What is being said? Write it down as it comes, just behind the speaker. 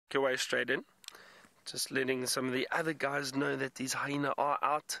your way straight in. Just letting some of the other guys know that these hyena are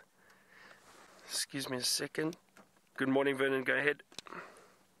out. Excuse me a second. Good morning, Vernon. Go ahead.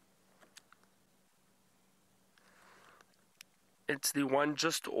 It's the one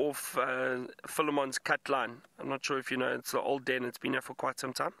just off Philemon's cut line. I'm not sure if you know, it's the old den. It's been here for quite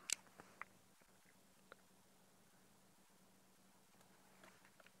some time.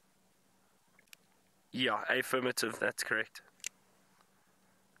 Yeah, affirmative, that's correct.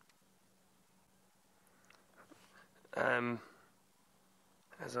 As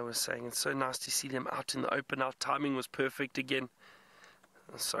I was saying, it's so nice to see them out in the open. Our timing was perfect again.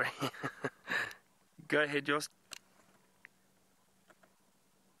 Oh, sorry. Go ahead, Jos.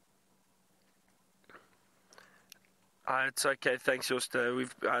 It's okay, thanks, Josta.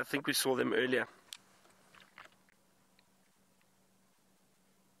 I think we saw them earlier.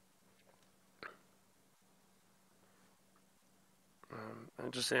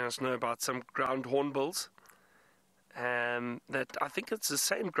 Just letting us know about some ground hornbills. That I think it's the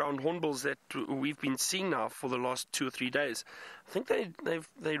same ground hornbills that we've been seeing now for the last 2 or 3 days. I think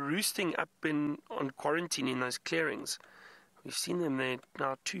they're roosting up on quarantine in those clearings. We've seen them there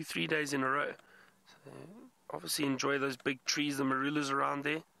now 2-3 days in a row. So obviously enjoy those big trees, the marulas around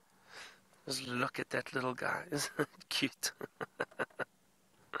there. Just look at that little guy. Isn't it cute?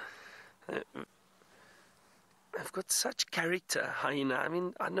 They've got such character, hyena. I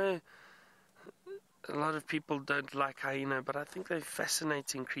mean, I know a lot of people don't like hyena, but I think they're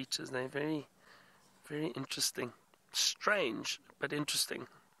fascinating creatures. They're very, very interesting. Strange, but interesting.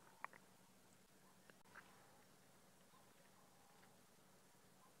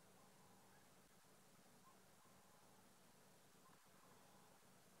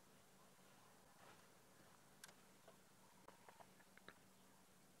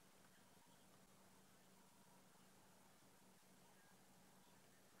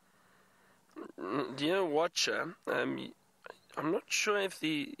 Dear watcher, I'm not sure if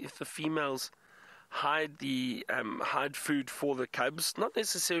the females hide food for the cubs. Not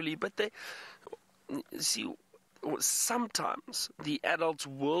necessarily, but they see sometimes the adults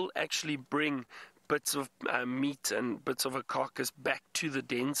will actually bring bits of meat and bits of a carcass back to the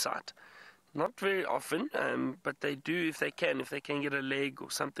den site. Not very often, but they do if they can. If they can get a leg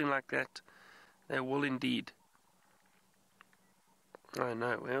or something like that, they will indeed. I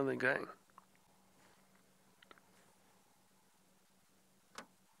know, where are they going?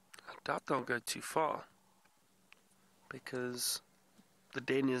 Doubt they'll go too far because the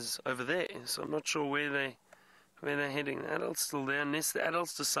den is over there, so I'm not sure where they're heading. The adult's still there, unless the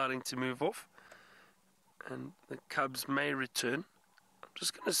adult's deciding to move off, and the cubs may return. I'm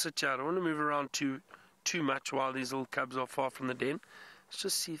just going to sit here. I don't want to move around too much while these little cubs are far from the den. Let's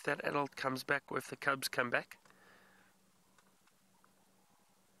just see if that adult comes back or if the cubs come back.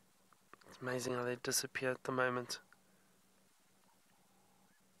 It's amazing how they disappear at the moment.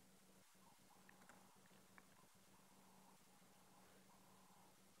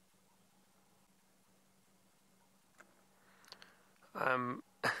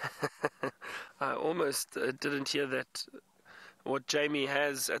 I almost didn't hear that. What Jamie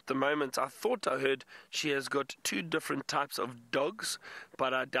has at the moment, I thought I heard she has got 2 different types of dogs,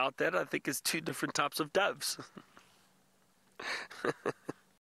 but I doubt that. I think it's 2 different types of doves.